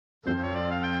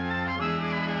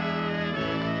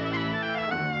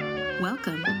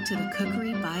Welcome to the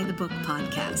Cookery by the Book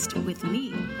podcast with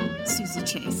me, Susie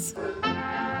Chase.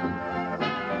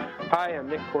 Hi, I'm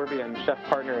Nick Corby. I'm chef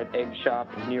partner at Egg Shop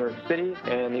in New York City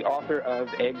and the author of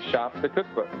Egg Shop, the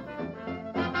cookbook.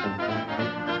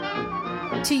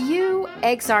 To you,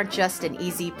 eggs aren't just an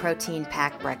easy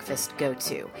protein-packed breakfast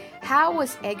go-to. How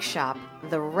was Egg Shop,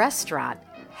 the restaurant,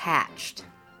 hatched?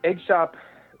 Egg Shop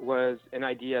was an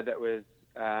idea that was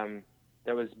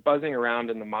buzzing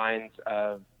around in the minds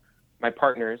of my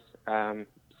partners,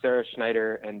 Sarah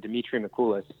Schneider and Dimitri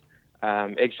Mikulis,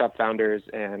 Egg Shop founders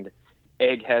and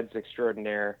egg heads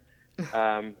extraordinaire,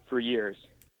 for years.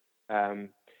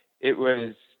 It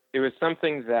was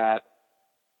something that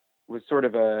was sort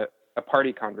of a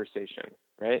party conversation,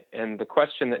 right? And the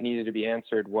question that needed to be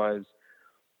answered was,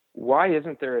 why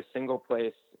isn't there a single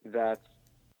place that's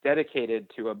dedicated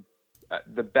to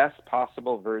the best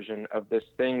possible version of this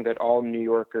thing that all New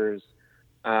Yorkers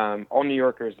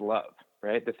love,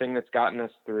 right? The thing that's gotten us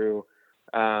through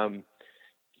breakups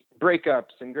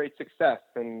and great success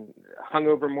and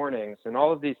hungover mornings and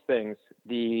all of these things,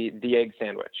 the egg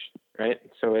sandwich, right?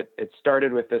 So it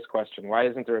started with this question: why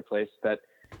isn't there a place that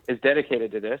is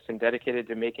dedicated to this and dedicated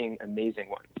to making amazing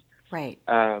ones? Right.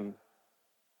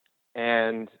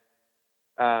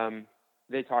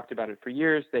 They talked about it for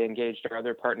years. They engaged our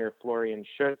other partner, Florian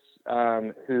Schutz,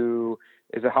 who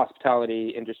is a hospitality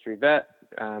industry vet.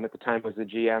 At the time was the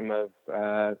GM of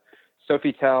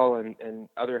Sofitel and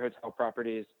other hotel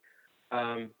properties.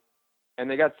 And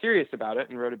they got serious about it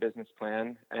and wrote a business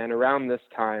plan. And around this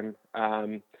time,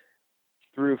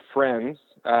 through friends,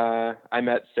 I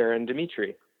met Sarah and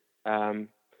Dimitri. And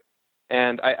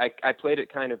I played it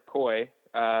kind of coy,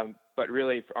 but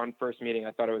really on first meeting,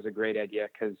 I thought it was a great idea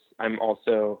because I'm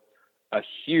also a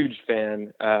huge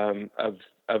fan of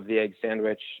the egg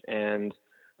sandwich and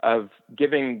of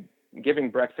giving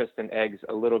breakfast and eggs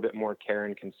a little bit more care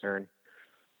and concern.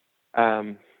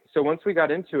 So once we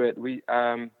got into it, we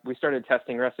started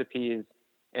testing recipes,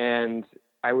 and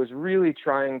I was really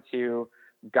trying to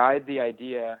guide the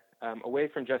idea away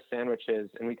from just sandwiches,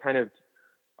 and we kind of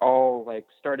all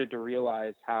started to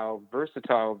realize how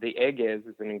versatile the egg is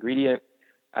as an ingredient,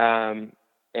 and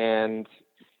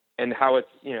how it's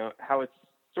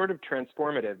sort of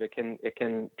transformative. It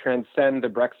can transcend the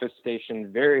breakfast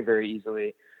station very, very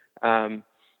easily, and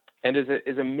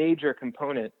is a major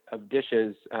component of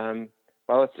dishes.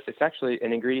 Well, it's actually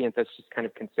an ingredient that's just kind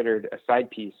of considered a side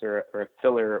piece or a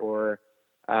filler or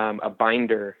a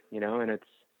binder, and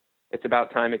it's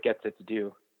about time it gets its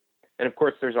due. And of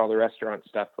course, there's all the restaurant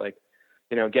stuff,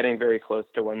 getting very close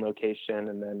to one location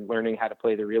and then learning how to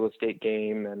play the real estate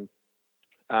game and,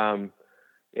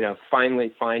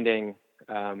 finally finding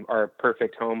our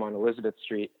perfect home on Elizabeth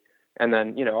Street. And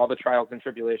then, all the trials and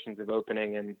tribulations of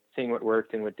opening and seeing what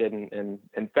worked and what didn't. And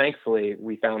thankfully,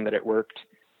 we found that it worked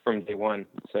from day one.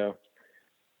 So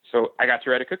I got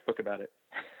to write a cookbook about it.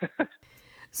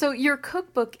 So your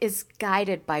cookbook is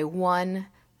guided by one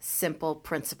simple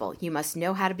principle. You must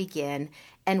know how to begin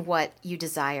and what you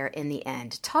desire in the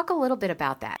end. Talk a little bit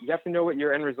about that. You have to know what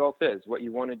your end result is, what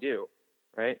you want to do,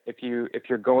 right? If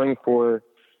you're going for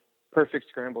perfect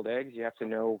scrambled eggs, you have to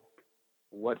know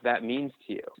what that means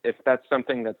to you. If that's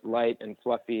something that's light and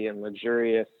fluffy and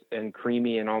luxurious and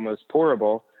creamy and almost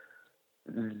pourable,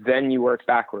 then you work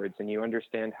backwards and you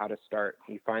understand how to start.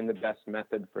 You find the best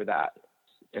method for that.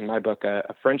 In my book,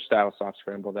 a French style soft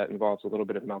scramble that involves a little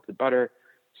bit of melted butter,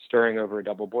 stirring over a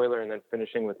double boiler, and then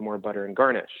finishing with more butter and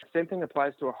garnish. Same thing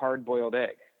applies to a hard-boiled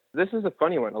egg. This is a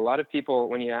funny one. A lot of people,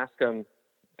 when you ask them,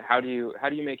 how do you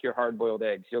make your hard-boiled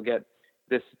eggs, you'll get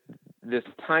this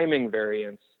timing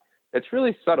variance. It's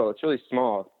really subtle. It's really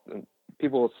small.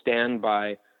 People will stand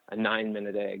by a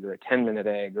 9-minute egg or a 10-minute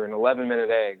egg or an 11-minute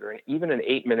egg or even an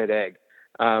 8-minute egg.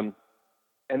 And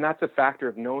that's a factor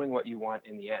of knowing what you want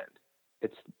in the end.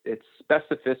 It's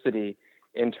specificity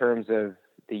in terms of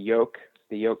the yolk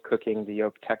cooking, the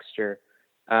yolk texture.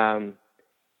 And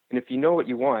if you know what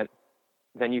you want,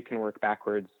 then you can work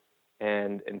backwards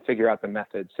and figure out the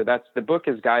method. So the book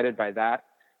is guided by that,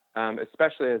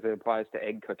 especially as it applies to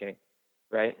egg cooking,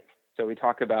 right? So we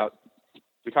talk about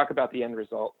the end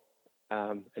result,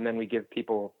 and then we give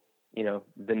people,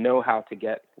 the know-how to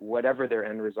get whatever their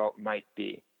end result might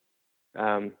be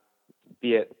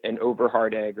it an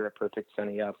over-hard egg or a perfect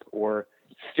sunny up or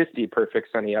 50 perfect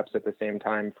sunny ups at the same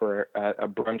time for a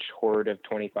brunch horde of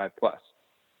 25 plus.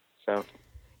 So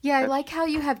yeah, I like how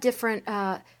you have different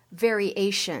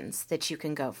variations that you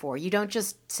can go for. You don't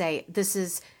just say this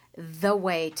is the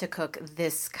way to cook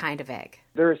this kind of egg.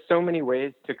 There are so many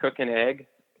ways to cook an egg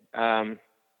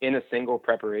in a single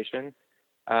preparation.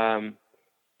 And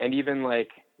even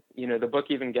the book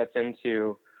even gets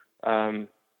into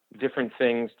different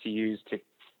things to use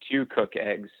to cook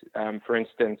eggs. For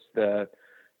instance, the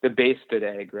basted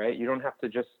egg, right? You don't have to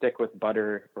just stick with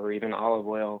butter or even olive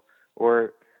oil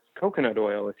or coconut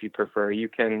oil if you prefer. You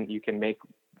can make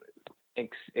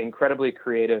incredibly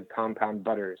creative compound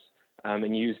butters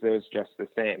and use those just the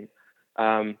same.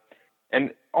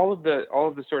 And all of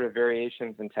the sort of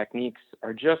variations and techniques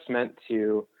are just meant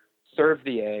to serve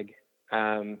the egg,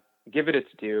 give it its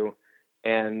due,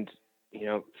 and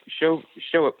show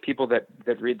people that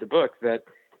read the book that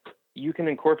you can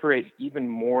incorporate even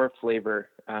more flavor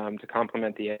to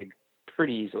complement the egg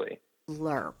pretty easily.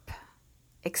 Lerp.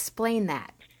 Explain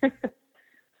that.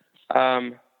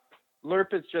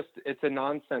 Lerp is it's a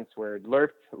nonsense word.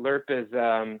 Lerp is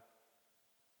a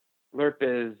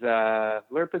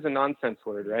nonsense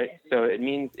word, right? So it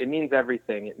means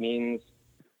everything. It means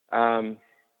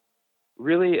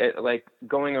really like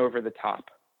going over the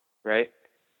top, right?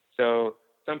 So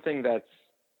something that's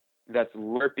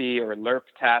lerpy or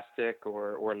lerptastic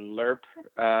or lerp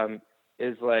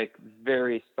is like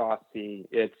very saucy.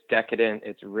 It's decadent.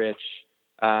 It's rich.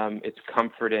 It's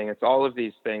comforting. It's all of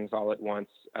these things all at once.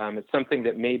 It's something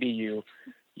that maybe you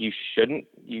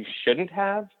shouldn't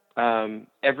have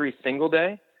every single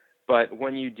day, but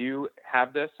when you do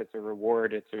have this, it's a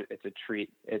reward. It's a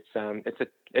treat. It's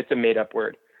a made up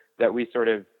word that we sort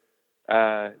of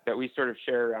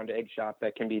share around Egg Shop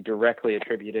that can be directly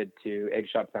attributed to Egg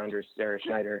Shop founder Sarah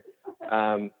Schneider.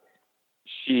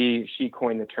 She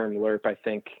coined the term lerp, I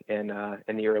think, in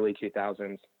the early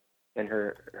 2000s, in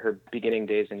her beginning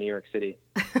days in New York City.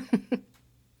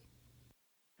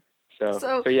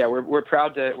 So yeah, we're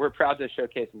proud to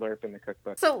showcase lerp in the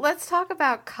cookbook. So let's talk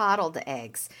about coddled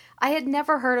eggs. I had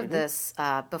never heard of this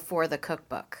before the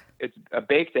cookbook. It's a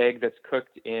baked egg that's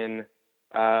cooked in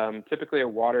typically a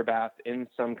water bath in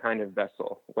some kind of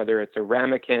vessel, whether it's a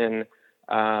ramekin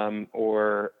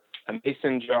or a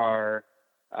mason jar.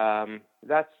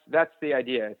 That's the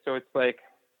idea. So it's like,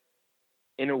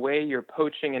 in a way, you're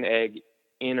poaching an egg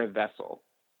in a vessel,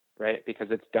 right?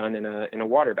 Because it's done in a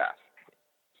water bath.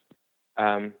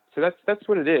 So that's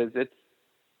what it is.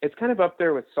 It's kind of up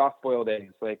there with soft-boiled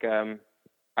eggs. Like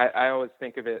I always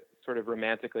think of it sort of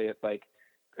romantically. It's like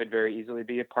could very easily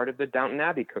be a part of the Downton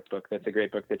Abbey cookbook. That's a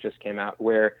great book that just came out,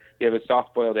 where you have a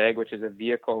soft-boiled egg, which is a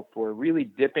vehicle for really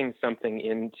dipping something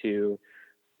into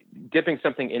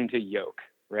yolk,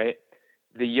 right?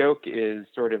 The yolk is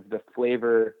sort of the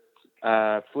flavor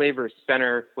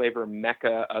center, flavor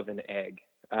mecca of an egg.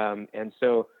 And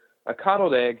so a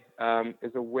coddled egg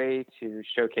is a way to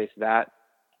showcase that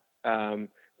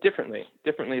differently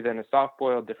than a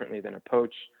soft-boiled, differently than a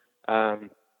poach,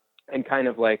 and kind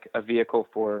of like a vehicle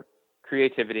for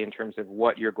creativity in terms of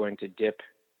what you're going to dip,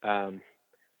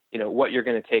 what you're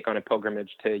going to take on a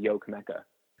pilgrimage to yolk mecca.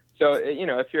 So,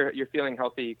 if you're feeling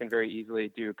healthy, you can very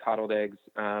easily do coddled eggs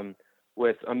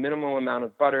with a minimal amount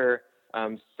of butter,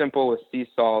 simple with sea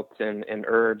salt and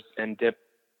herbs, and dip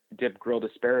grilled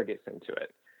asparagus into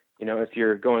it. If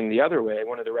you're going the other way,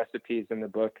 one of the recipes in the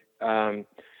book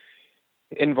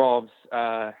involves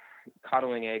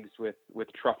coddling eggs with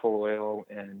truffle oil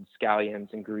and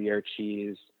scallions and Gruyere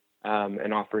cheese,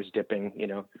 and offers dipping,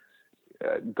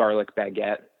 garlic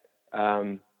baguette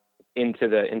into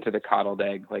the coddled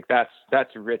egg. Like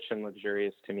that's rich and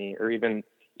luxurious to me. Or even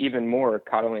more,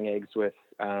 coddling eggs with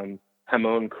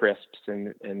jamon crisps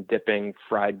and dipping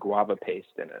fried guava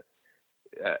paste in it.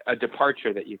 A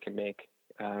departure that you can make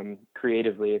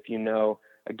creatively if you know,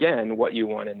 again, what you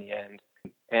want in the end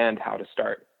and how to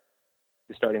start.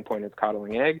 The starting point is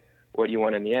coddling egg. What you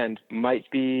want in the end might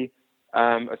be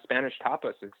a Spanish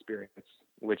tapas experience,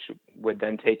 which would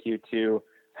then take you to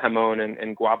jamon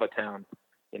and guava town,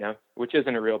 which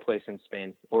isn't a real place in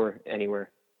Spain or anywhere.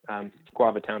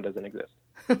 Guava town doesn't exist.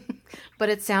 But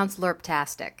it sounds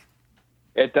lerptastic.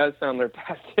 It does sound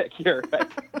lerptastic. You're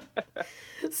right.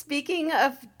 Speaking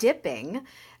of dipping,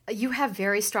 you have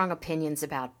very strong opinions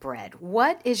about bread.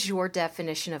 What is your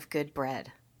definition of good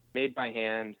bread? Made by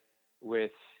hand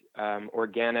with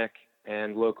organic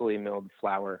and locally milled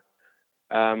flour,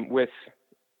 with,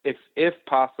 if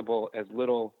possible, as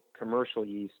little commercial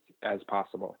yeast as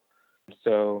possible.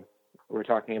 So we're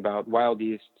talking about wild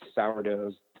yeast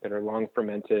sourdoughs that are long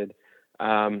fermented,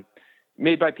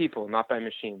 made by people, not by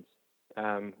machines,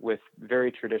 with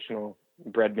very traditional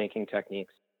bread making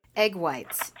techniques. Egg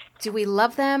whites. Do we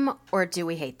love them or do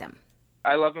we hate them?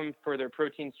 I love them for their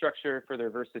protein structure, for their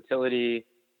versatility.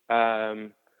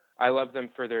 I love them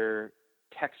for their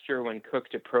texture when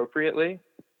cooked appropriately.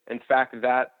 In fact,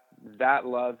 that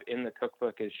love in the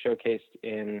cookbook is showcased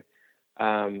in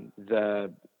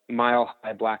the Mile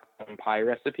High black plum pie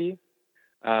recipe.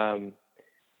 And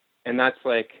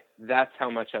that's how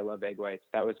much I love egg whites.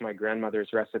 That was my grandmother's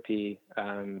recipe.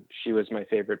 She was my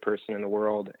favorite person in the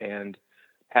world and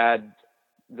had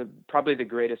probably the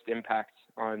greatest impact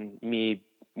on me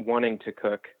wanting to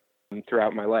cook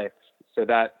throughout my life. So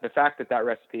that the fact that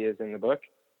recipe is in the book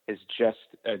is just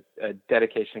a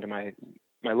dedication to my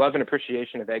love and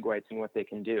appreciation of egg whites and what they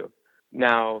can do.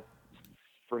 Now,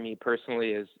 for me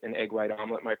personally, is an egg white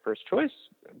omelet my first choice?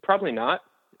 Probably not.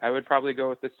 I would probably go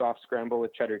with the soft scramble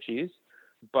with cheddar cheese,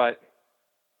 but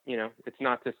it's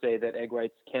not to say that egg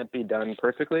whites can't be done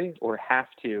perfectly or have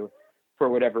to, for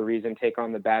whatever reason, take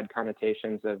on the bad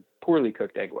connotations of poorly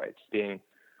cooked egg whites being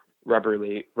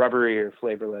rubbery or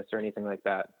flavorless or anything like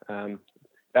that.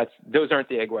 Those aren't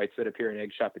the egg whites that appear in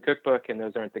Egg Shop, the cookbook, and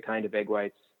those aren't the kind of egg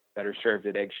whites that are served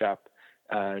at Egg Shop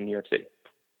in New York City.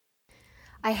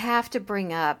 I have to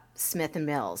bring up Smith &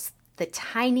 Mills, the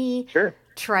tiny Sure.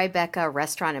 Tribeca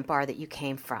restaurant and bar that you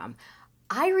came from.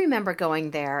 I remember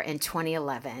going there in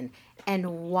 2011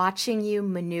 and watching you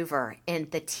maneuver in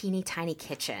the teeny tiny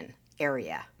kitchen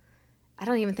area. I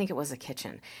don't even think it was a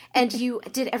kitchen. And you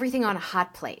did everything on a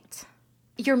hot plate.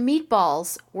 Your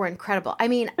meatballs were incredible. I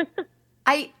mean,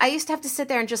 I used to have to sit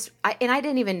there and I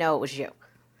didn't even know it was you.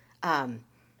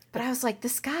 But I was like,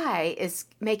 this guy is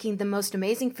making the most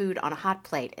amazing food on a hot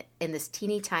plate in this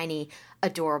teeny tiny,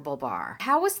 adorable bar.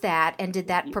 How was that, and did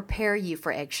that prepare you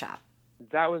for Egg Shop?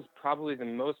 That was probably the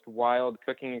most wild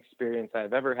cooking experience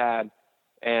I've ever had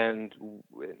and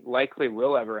likely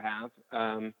will ever have.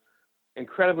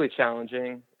 Incredibly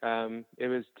challenging. It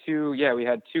was we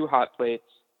had 2 hot plates,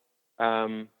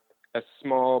 a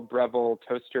small Breville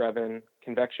toaster oven,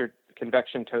 convection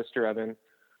toaster oven.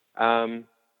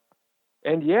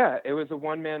 And it was a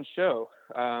one-man show,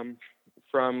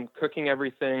 from cooking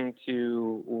everything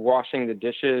to washing the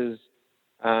dishes,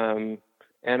 and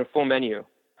a full menu.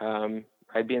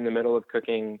 I'd be in the middle of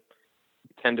cooking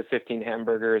 10 to 15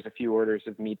 hamburgers, a few orders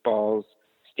of meatballs,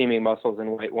 steaming mussels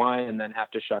and white wine, and then have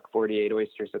to shuck 48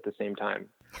 oysters at the same time.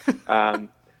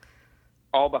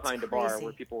 All behind a bar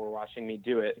where people were watching me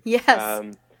do it. Yes.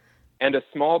 And a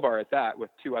small bar at that with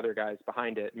 2 other guys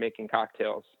behind it making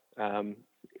cocktails,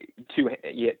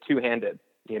 two-handed,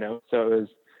 So it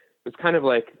was kind of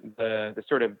like the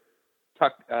sort of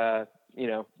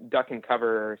duck and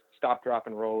cover, stop, drop,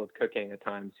 and roll of cooking at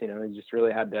times. You just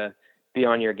really had to be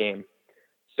on your game.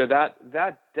 So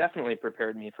that definitely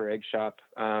prepared me for Egg Shop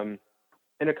in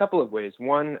a couple of ways.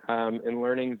 One, in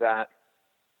learning that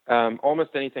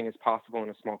almost anything is possible in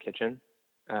a small kitchen,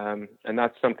 and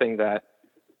that's something that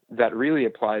really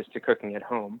applies to cooking at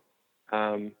home,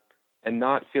 and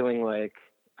not feeling like,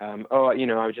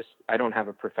 I don't have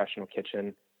a professional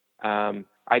kitchen.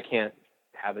 I can't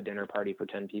have a dinner party for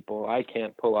 10 people. I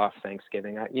can't pull off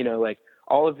Thanksgiving.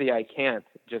 All of the I can't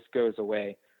just goes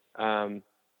away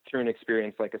through an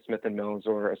experience like a Smith & Mills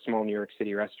or a small New York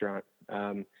City restaurant.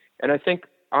 And I think,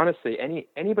 honestly,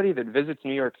 anybody that visits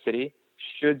New York City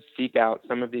should seek out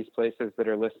some of these places that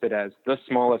are listed as the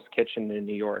smallest kitchen in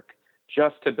New York,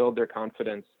 just to build their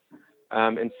confidence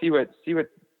and see what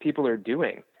people are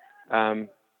doing. It'll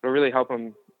really help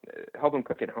them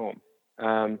cook at home.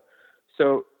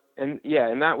 In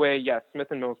that way, Smith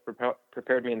 & Mills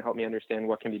prepared me and helped me understand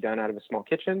what can be done out of a small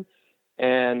kitchen.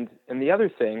 And the other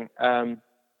thing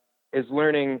is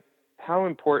learning how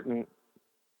important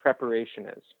preparation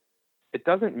is. It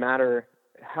doesn't matter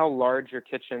how large your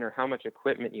kitchen or how much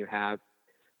equipment you have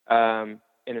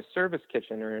in a service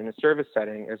kitchen or in a service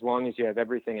setting, as long as you have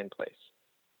everything in place.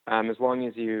 As long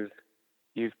as you've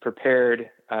prepared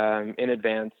in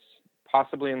advance,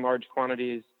 possibly in large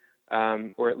quantities,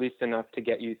 or at least enough to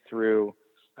get you through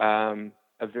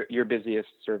your busiest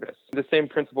service. The same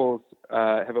principles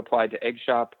have applied to Egg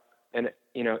Shop, and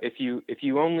if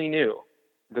you only knew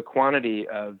the quantity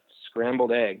of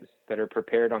scrambled eggs that are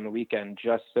prepared on the weekend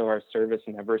just so our service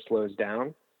never slows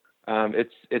down,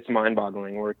 it's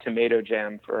mind-boggling. Or tomato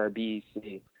jam for our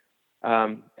BEC,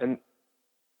 and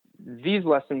these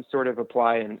lessons sort of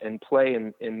apply and play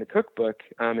in the cookbook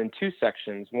in 2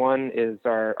 sections. One is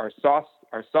our sauce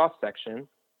section,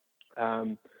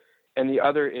 and the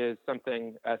other is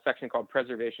a section called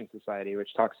Preservation Society,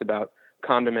 which talks about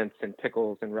condiments and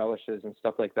pickles and relishes and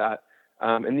stuff like that.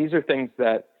 And these are things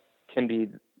that can be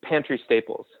pantry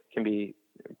staples, can be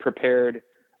prepared,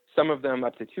 some of them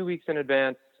up to 2 weeks in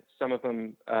advance, some of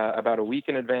them about a week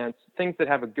in advance, things that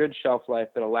have a good shelf life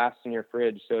that'll last in your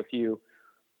fridge. So if you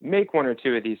make 1 or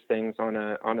 2 of these things on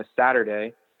a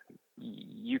Saturday,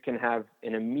 you can have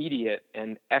an immediate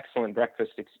and excellent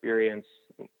breakfast experience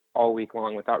all week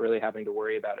long without really having to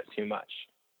worry about it too much.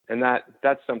 And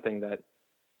that's something that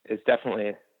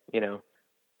definitely,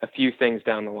 a few things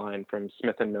down the line, from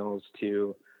Smith & Mills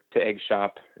to Egg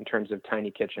Shop, in terms of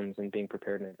tiny kitchens and being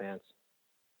prepared in advance.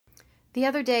 The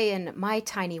other day in my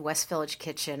tiny West Village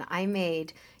kitchen, I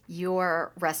made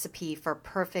your recipe for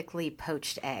perfectly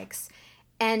poached eggs,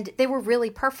 and they were really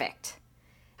perfect.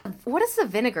 What does the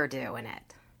vinegar do in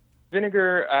it?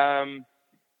 Vinegar,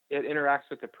 it interacts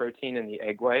with the protein in the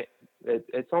egg white.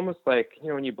 It's almost like,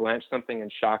 when you blanch something and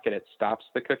shock it, it stops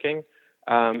the cooking.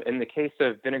 In the case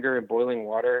of vinegar and boiling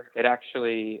water, it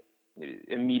actually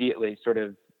immediately sort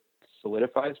of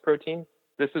solidifies protein.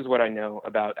 This is what I know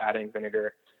about adding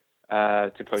vinegar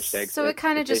to poached eggs. So it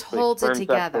kind of just holds it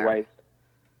together.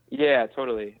 Yeah,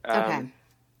 totally. Okay.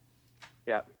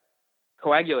 Yeah.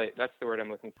 Coagulate. That's the word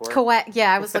I'm looking for.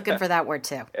 Yeah, I was looking for that word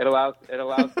too. It allows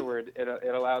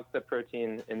the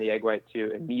protein in the egg white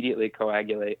to immediately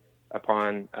coagulate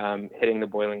upon hitting the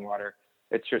boiling water.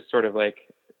 It's just sort of like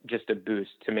just a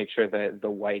boost to make sure that the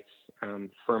whites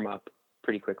firm up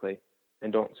pretty quickly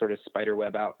and don't sort of spider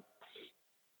web out.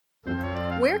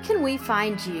 Where can we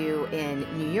find you in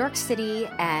New York City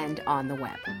and on the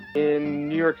web? In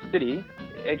New York City,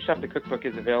 Egg Shop the Cookbook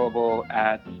is available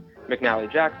at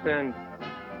McNally Jackson,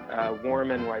 Warm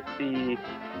NYC,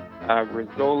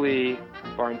 Rizzoli,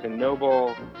 Barnes &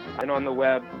 Noble, and on the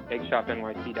web,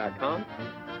 eggshopnyc.com,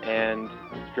 and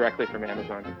directly from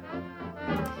Amazon.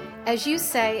 As you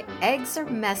say, eggs are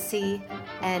messy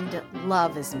and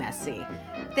love is messy.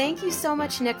 Thank you so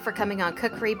much, Nick, for coming on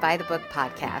Cookery by the Book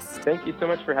podcast. Thank you so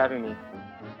much for having me.